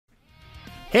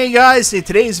Hey guys, in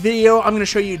today's video I'm going to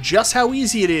show you just how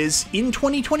easy it is in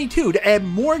 2022 to add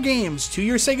more games to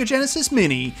your Sega Genesis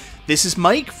Mini. This is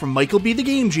Mike from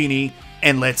MichaelBtheGameGenie,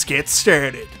 and let's get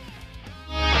started.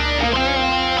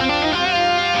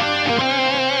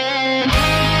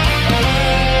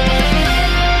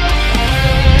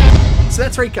 So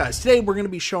that's right guys, today we're going to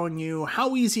be showing you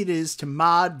how easy it is to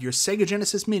mod your Sega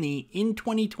Genesis Mini in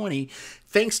 2020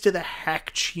 thanks to the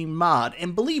Hackchi mod.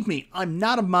 And believe me, I'm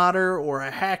not a modder or a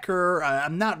hacker,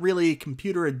 I'm not really a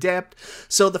computer adept,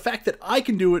 so the fact that I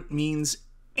can do it means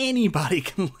anybody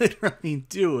can literally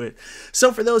do it.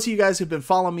 So for those of you guys who've been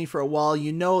following me for a while,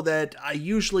 you know that I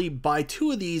usually buy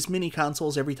 2 of these mini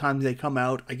consoles every time they come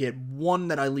out. I get one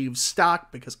that I leave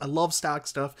stock because I love stock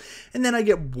stuff, and then I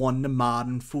get one to mod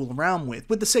and fool around with.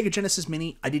 With the Sega Genesis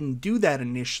Mini, I didn't do that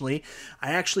initially.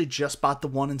 I actually just bought the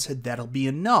one and said that'll be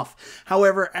enough.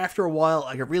 However, after a while,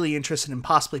 I got really interested in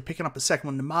possibly picking up a second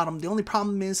one to mod them. The only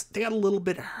problem is they got a little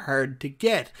bit hard to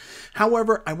get.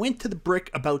 However, I went to the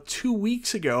Brick about 2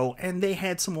 weeks ago and they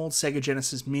had some old Sega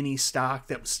Genesis Mini stock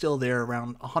that was still there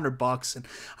around $100, and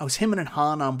I was hemming and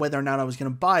hawing on whether or not I was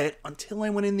going to buy it until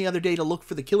I went in the other day to look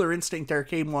for the Killer Instinct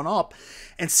Arcade 1-Up,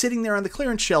 and sitting there on the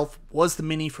clearance shelf was the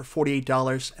Mini for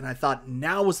 $48, and I thought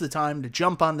now was the time to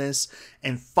jump on this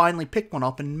and finally pick one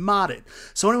up and mod it.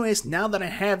 So anyways, now that I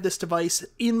have this device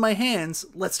in my hands,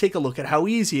 let's take a look at how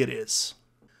easy it is.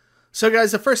 So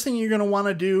guys, the first thing you're going to want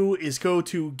to do is go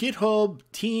to GitHub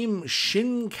Team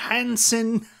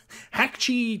Shinkansen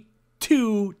Hackchi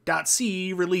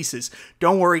 2.c releases.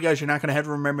 Don't worry guys, you're not going to have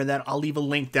to remember that. I'll leave a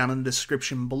link down in the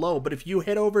description below. But if you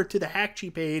head over to the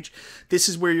Hackchi page, this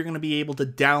is where you're going to be able to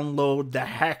download the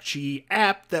Hackchi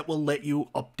app that will let you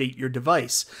update your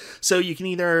device. So you can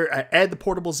either add the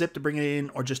portable zip to bring it in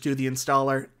or just do the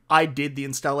installer. I did the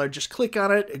installer. Just click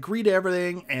on it, agree to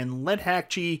everything, and let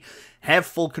Hackchi have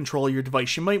full control of your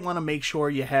device. You might want to make sure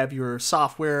you have your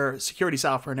software, security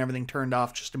software and everything turned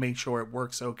off just to make sure it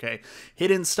works okay.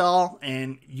 Hit install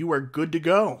and you are good to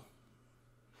go.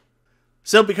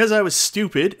 So because I was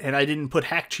stupid and I didn't put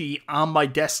Hackchi on my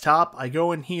desktop, I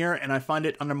go in here and I find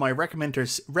it under my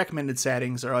recommended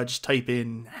settings, or I just type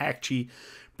in Hackchi,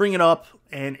 bring it up,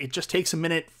 and it just takes a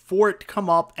minute for it to come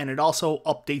up, and it also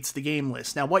updates the game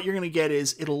list. Now what you're going to get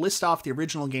is it'll list off the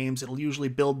original games. It'll usually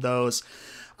build those.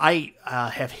 I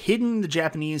have hidden the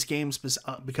Japanese games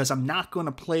because I'm not going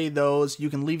to play those. You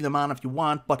can leave them on if you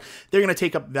want, but they're going to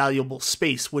take up valuable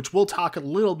space, which we'll talk a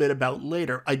little bit about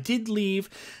later. I did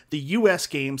leave the US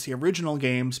games, the original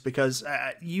games, because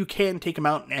you can take them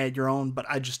out and add your own, but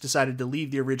I just decided to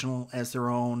leave the original as their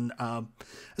own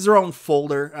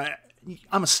folder.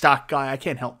 I'm a stock guy. I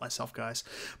can't help myself, guys.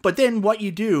 But then what you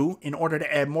do in order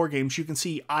to add more games, you can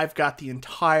see I've got the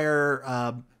entire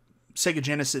Sega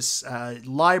Genesis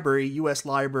library, US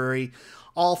library,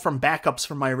 all from backups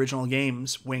from my original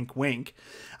games, wink wink.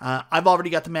 I've already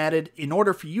got them added. In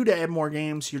order for you to add more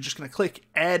games, you're just going to click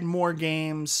add more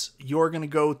games. You're going to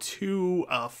go to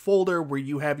a folder where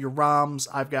you have your ROMs.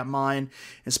 I've got mine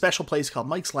in a special place called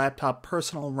Mike's Laptop,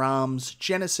 Personal ROMs,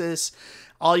 Genesis.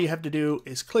 All you have to do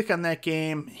is click on that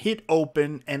game, hit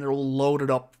open, and it'll load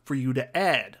it up for you to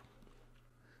add.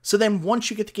 So then once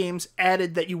you get the games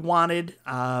added that you wanted,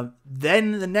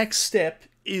 then the next step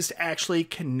is to actually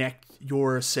connect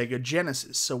your Sega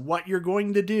Genesis. So what you're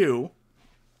going to do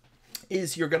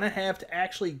is you're going to have to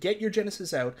actually get your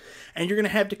Genesis out, and you're going to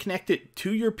have to connect it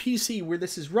to your PC where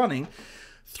this is running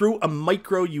through a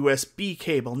micro USB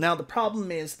cable. Now the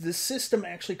problem is this system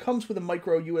actually comes with a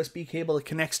micro USB cable that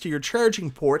connects to your charging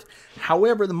port.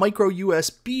 However, the micro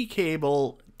USB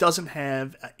cable doesn't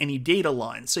have any data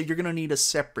lines, so you're going to need a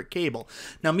separate cable.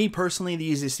 Now me personally, the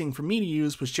easiest thing for me to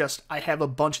use was just, I have a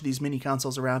bunch of these mini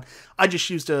consoles around. I just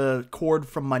used a cord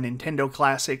from my Nintendo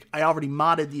Classic. I already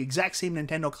modded the exact same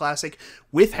Nintendo Classic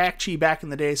with Hackchi back in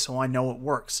the day, so I know it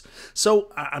works.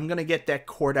 So I'm going to get that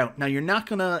cord out. Now you're not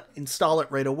going to install it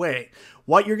right away.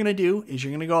 What you're going to do is you're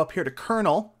going to go up here to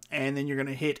kernel, and then you're going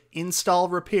to hit install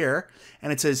repair,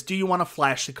 and it says, do you want to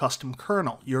flash the custom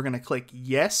kernel? You're going to click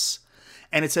yes.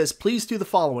 And it says, please do the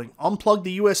following. Unplug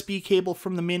the USB cable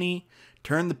from the Mini,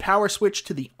 turn the power switch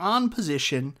to the on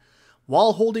position.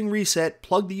 While holding reset,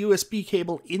 plug the USB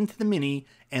cable into the Mini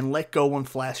and let go when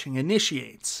flashing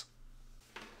initiates.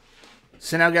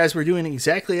 So now guys, we're doing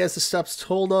exactly as the steps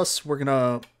told us. We're going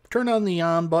to turn on the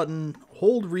on button,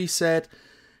 hold reset,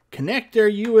 connect our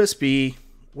USB,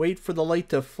 wait for the light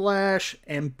to flash,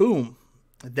 and boom.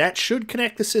 That should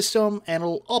connect the system and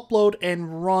it'll upload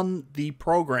and run the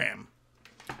program.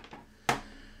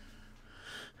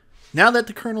 Now that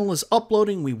the kernel is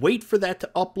uploading, we wait for that to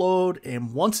upload,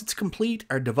 and once it's complete,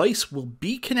 our device will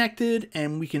be connected,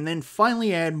 and we can then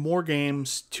finally add more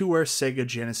games to our Sega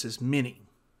Genesis Mini.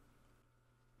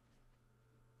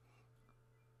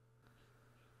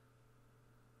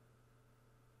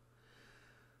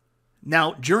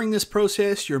 Now, during this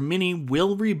process, your Mini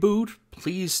will reboot.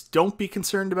 Please don't be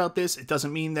concerned about this. It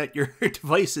doesn't mean that your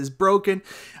device is broken.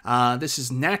 This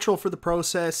is natural for the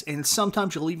process, and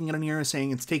sometimes you'll even get an error saying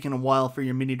it's taking a while for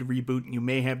your Mini to reboot and you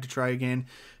may have to try again.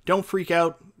 Don't freak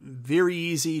out. Very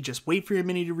easy. Just wait for your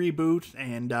Mini to reboot,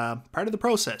 and part of the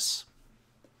process.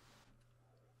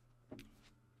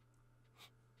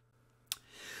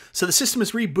 So the system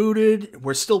is rebooted.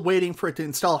 We're still waiting for it to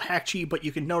install Hackchi, but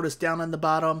you can notice down on the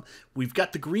bottom, we've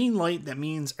got the green light. That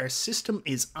means our system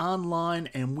is online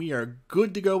and we are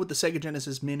good to go with the Sega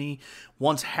Genesis Mini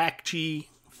once Hackchi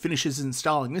finishes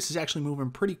installing. This is actually moving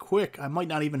pretty quick. I might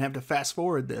not even have to fast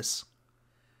forward this,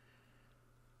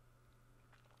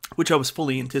 which I was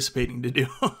fully anticipating to do.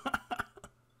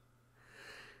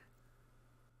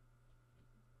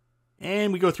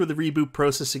 And we go through the reboot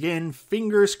process again.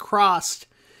 Fingers crossed.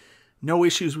 No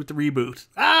issues with the reboot.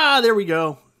 There we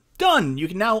go. Done. You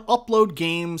can now upload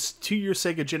games to your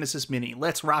Sega Genesis Mini.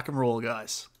 Let's rock and roll,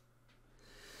 guys.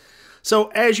 So,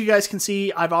 as you guys can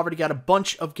see, I've already got a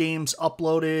bunch of games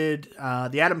uploaded.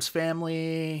 The Addams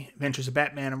Family, Adventures of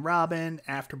Batman and Robin,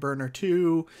 Afterburner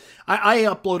 2. I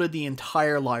uploaded the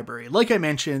entire library. Like I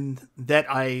mentioned, that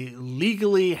I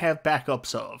legally have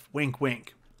backups of. Wink,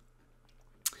 wink.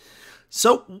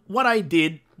 So, what I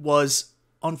did was,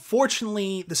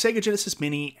 unfortunately, the Sega Genesis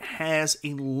Mini has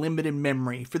a limited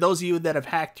memory. For those of you that have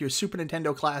hacked your Super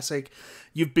Nintendo Classic,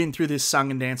 you've been through this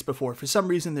song and dance before. For some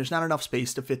reason, there's not enough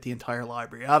space to fit the entire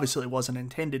library. Obviously, it wasn't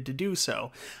intended to do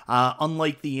so,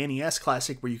 unlike the NES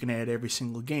Classic where you can add every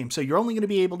single game. So you're only going to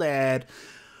be able to add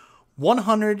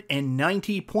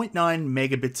 190.9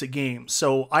 megabits a game.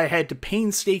 So I had to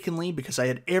painstakingly, because I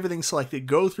had everything selected,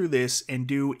 go through this and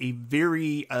do a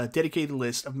very dedicated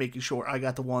list of making sure I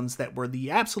got the ones that were the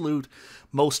absolute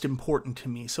most important to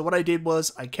me. So what I did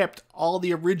was I kept all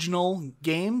the original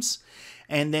games,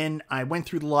 and then I went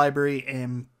through the library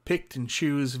and picked and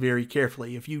choose very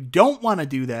carefully. If you don't want to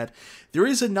do that, there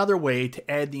is another way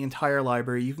to add the entire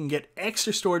library. You can get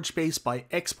extra storage space by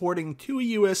exporting to a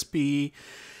USB.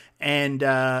 And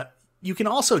you can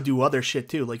also do other shit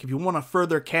too. Like if you want to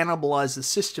further cannibalize the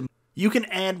system, you can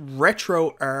add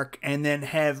RetroArch and then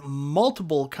have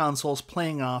multiple consoles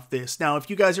playing off this. Now, if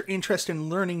you guys are interested in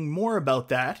learning more about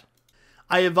that,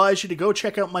 I advise you to go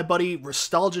check out my buddy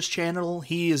Restalgia's channel.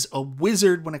 He is a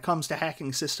wizard when it comes to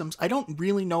hacking systems. I don't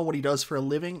really know what he does for a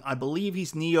living. I believe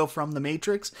he's Neo from The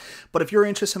Matrix. But if you're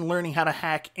interested in learning how to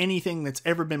hack anything that's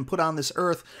ever been put on this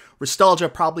earth,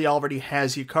 Restalgia probably already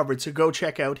has you covered. So go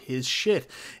check out his shit.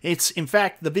 It's, in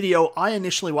fact, the video I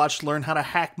initially watched to learn how to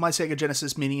hack my Sega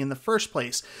Genesis Mini in the first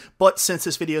place. But since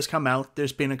this video's come out,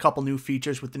 there's been a couple new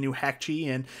features with the new Hackchi,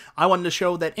 and I wanted to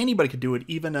show that anybody could do it,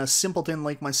 even a simpleton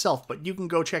like myself. But you can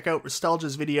go check out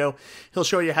Restalgia's video. He'll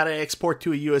show you how to export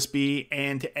to a USB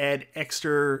and to add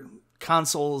extra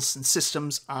consoles and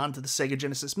systems onto the Sega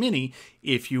Genesis Mini,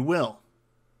 if you will.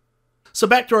 So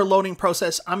back to our loading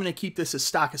process. I'm going to keep this as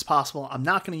stock as possible. I'm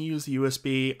not going to use the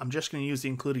USB. I'm just going to use the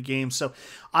included games. So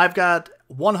I've got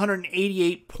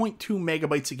 188.2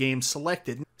 megabytes of games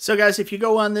selected. So guys, if you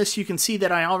go on this, you can see that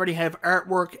I already have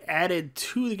artwork added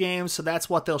to the game. So that's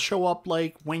what they'll show up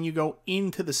like when you go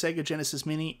into the Sega Genesis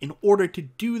Mini. In order to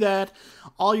do that,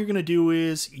 all you're going to do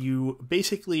is you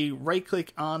basically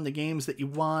right-click on the games that you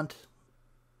want.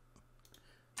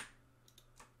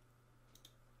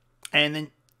 And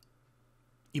then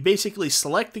you basically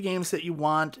select the games that you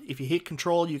want. If you hit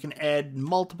Control, you can add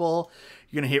multiple.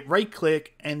 You're going to hit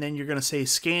right-click, and then you're going to say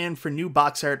Scan for new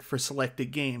box art for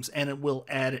selected games, and it will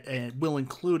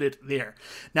include it there.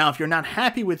 Now, if you're not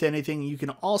happy with anything, you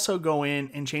can also go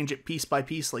in and change it piece by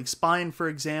piece, like Spine, for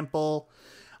example.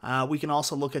 We can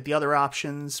also look at the other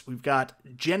options. We've got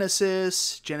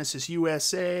Genesis, Genesis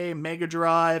USA, Mega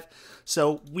Drive.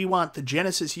 So we want the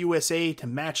Genesis USA to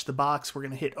match the box. We're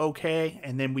going to hit OK,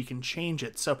 and then we can change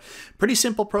it. So pretty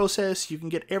simple process. You can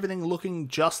get everything looking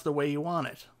just the way you want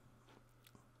it.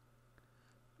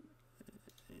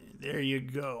 There you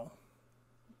go.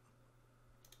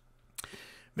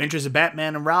 Adventures of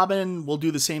Batman and Robin, we'll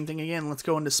do the same thing again. Let's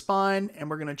go into Spine, and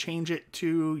we're going to change it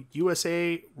to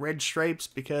USA Red Stripes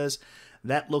because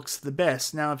that looks the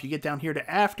best. Now, if you get down here to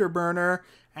Afterburner,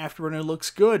 Afterburner looks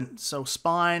good. So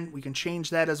Spine, we can change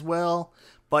that as well.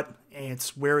 but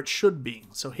it's where it should be,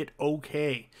 so hit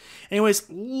OK. Anyways,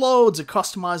 loads of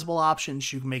customizable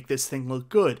options. You can make this thing look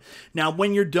good. Now,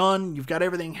 when you're done, you've got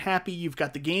everything happy, you've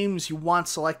got the games you want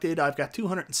selected. I've got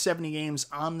 270 games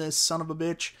on this son of a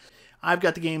bitch. I've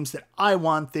got the games that I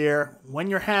want there. When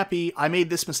you're happy, I made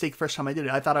this mistake the first time I did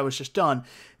it. I thought I was just done.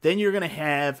 Then you're going to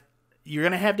have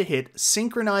to hit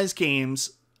synchronize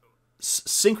games,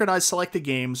 synchronize selected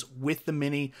games with the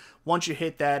Mini. Once you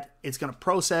hit that, it's going to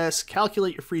process,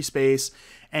 calculate your free space,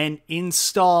 and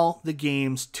install the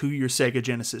games to your Sega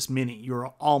Genesis Mini.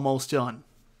 You're almost done.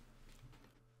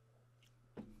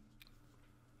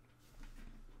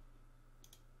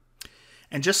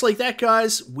 And just like that,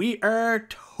 guys, we are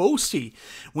toasty.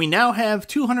 We now have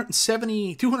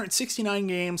 269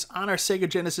 games on our Sega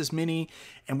Genesis Mini,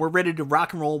 and we're ready to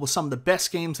rock and roll with some of the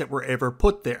best games that were ever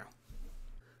put there.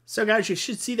 So guys, you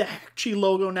should see the Hackchi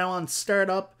logo now on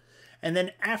startup, and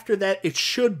then after that, it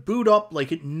should boot up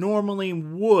like it normally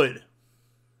would.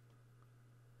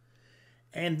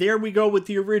 And there we go with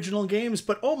the original games,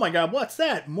 but oh my god, what's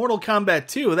that? Mortal Kombat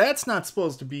 2, that's not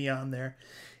supposed to be on there.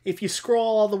 If you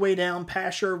scroll all the way down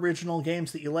past your original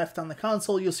games that you left on the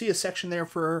console, you'll see a section there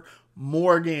for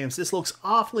more games. This looks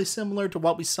awfully similar to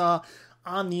what we saw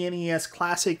on the NES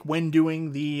Classic when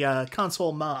doing the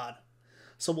console mod.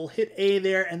 So we'll hit A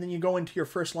there, and then you go into your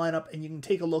first lineup, and you can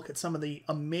take a look at some of the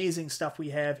amazing stuff we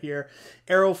have here.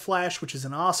 Arrow Flash, which is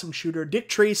an awesome shooter. Dick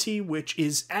Tracy, which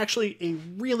is actually a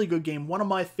really good game. One of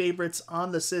my favorites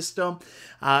on the system.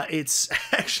 It's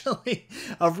actually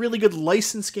a really good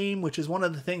license game, which is one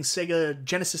of the things Sega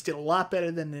Genesis did a lot better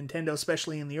than Nintendo,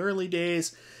 especially in the early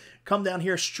days. Come down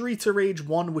here, Streets of Rage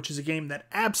 1, which is a game that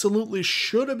absolutely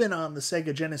should have been on the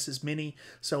Sega Genesis Mini.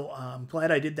 So I'm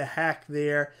glad I did the hack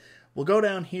there. We'll go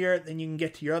down here, then you can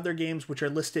get to your other games, which are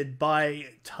listed by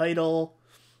title.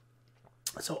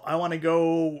 So I want to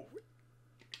go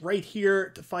right here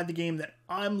to find the game that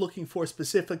I'm looking for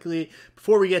specifically.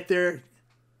 Before we get there,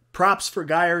 props for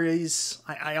Gyres.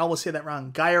 I always say that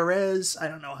wrong. Gyres. I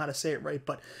don't know how to say it right,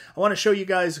 but I want to show you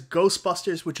guys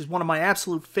Ghostbusters, which is one of my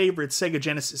absolute favorite Sega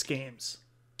Genesis games.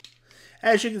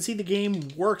 As you can see, the game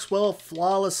works well,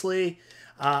 flawlessly.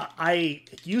 I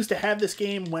used to have this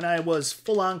game when I was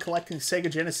full-on collecting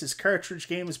Sega Genesis cartridge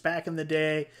games back in the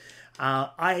day.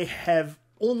 I have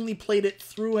only played it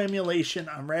through emulation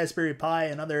on Raspberry Pi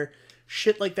and other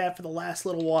shit like that for the last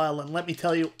little while, and let me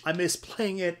tell you, I miss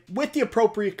playing it with the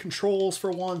appropriate controls for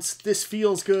once. This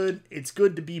feels good. It's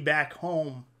good to be back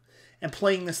home and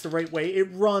playing this the right way. It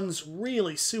runs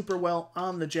really super well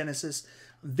on the Genesis.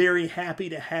 I'm very happy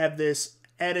to have this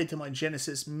added to my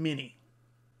Genesis Mini.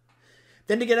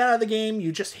 Then to get out of the game,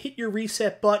 you just hit your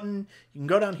reset button. You can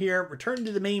go down here, return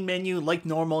to the main menu like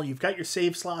normal. You've got your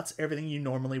save slots, everything you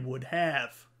normally would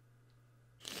have.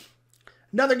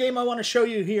 Another game I want to show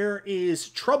you here is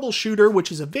Troubleshooter,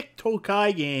 which is a Vic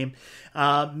Tokai game.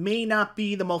 May not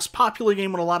be the most popular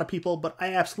game with a lot of people, but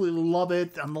I absolutely love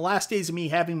it. On the last days of me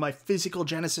having my physical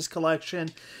Genesis collection,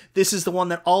 this is the one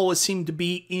that always seemed to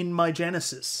be in my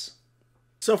Genesis.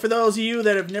 So for those of you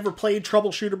that have never played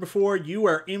Troubleshooter before, you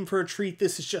are in for a treat.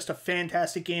 This is just a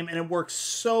fantastic game, and it works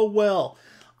so well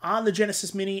on the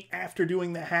Genesis Mini after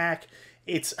doing the hack.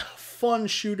 It's a fun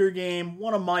shooter game,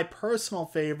 one of my personal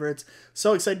favorites.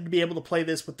 So excited to be able to play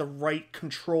this with the right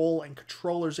control and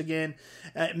controllers again.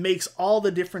 It makes all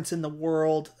the difference in the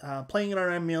world. Playing it on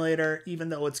an emulator, even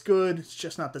though it's good, it's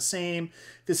just not the same.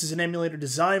 This is an emulator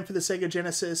designed for the Sega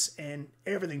Genesis, and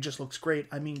everything just looks great.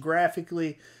 I mean,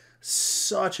 graphically,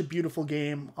 such a beautiful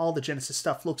game. All the Genesis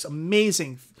stuff looks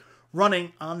amazing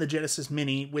running on the Genesis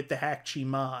Mini with the Hackchi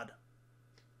mod.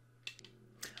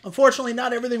 Unfortunately,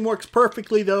 not everything works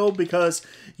perfectly, though, because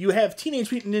you have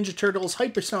Teenage Mutant Ninja Turtles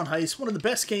Hyperstone Heist, one of the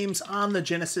best games on the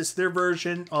Genesis, their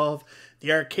version of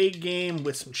the arcade game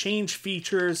with some changed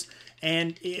features,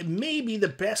 and it may be the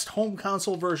best home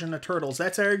console version of Turtles.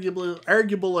 That's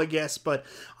arguable, I guess, but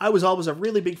I was always a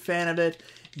really big fan of it.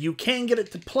 You can get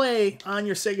it to play on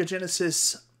your Sega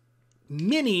Genesis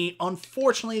Mini.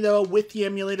 Unfortunately, though, with the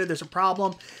emulator, there's a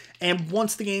problem. And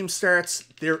once the game starts,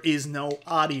 there is no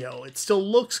audio. It still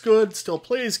looks good, still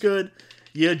plays good.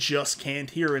 You just can't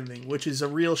hear anything, which is a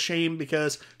real shame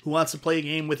because who wants to play a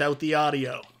game without the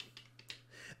audio?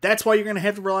 That's why you're going to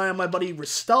have to rely on my buddy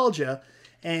Nostalgia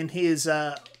and his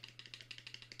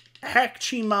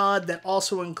Hackchi mod that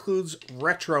also includes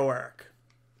RetroArch.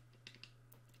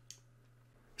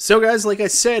 So guys, like I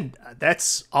said,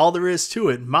 that's all there is to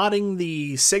it. Modding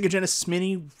the Sega Genesis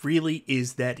Mini really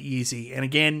is that easy. And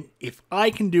again, if I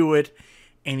can do it,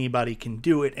 anybody can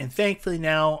do it. And thankfully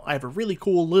now, I have a really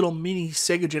cool little mini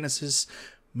Sega Genesis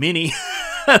Mini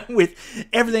with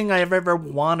everything I've ever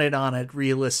wanted on it,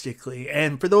 realistically.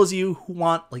 And for those of you who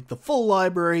want like the full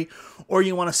library, or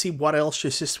you want to see what else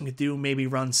your system could do, maybe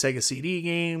run Sega CD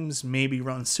games, maybe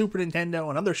run Super Nintendo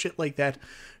and other shit like that,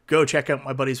 go check out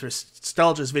my buddy's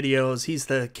Nostalgia's videos. He's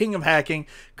the king of hacking.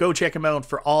 Go check him out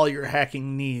for all your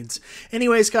hacking needs.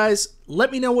 Anyways, guys,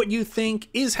 let me know what you think.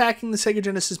 Is hacking the Sega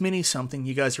Genesis Mini something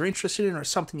you guys are interested in, or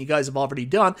something you guys have already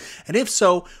done? And if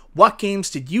so, what games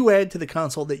did you add to the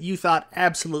console that you thought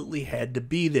absolutely had to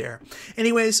be there?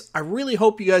 Anyways, I really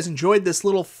hope you guys enjoyed this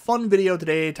little fun video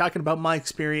today, talking about my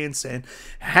experience and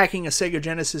hacking a Sega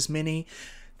Genesis Mini.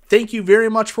 Thank you very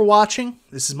much for watching.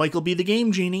 This is Michael B. the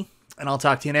Game Genie, and I'll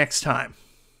talk to you next time.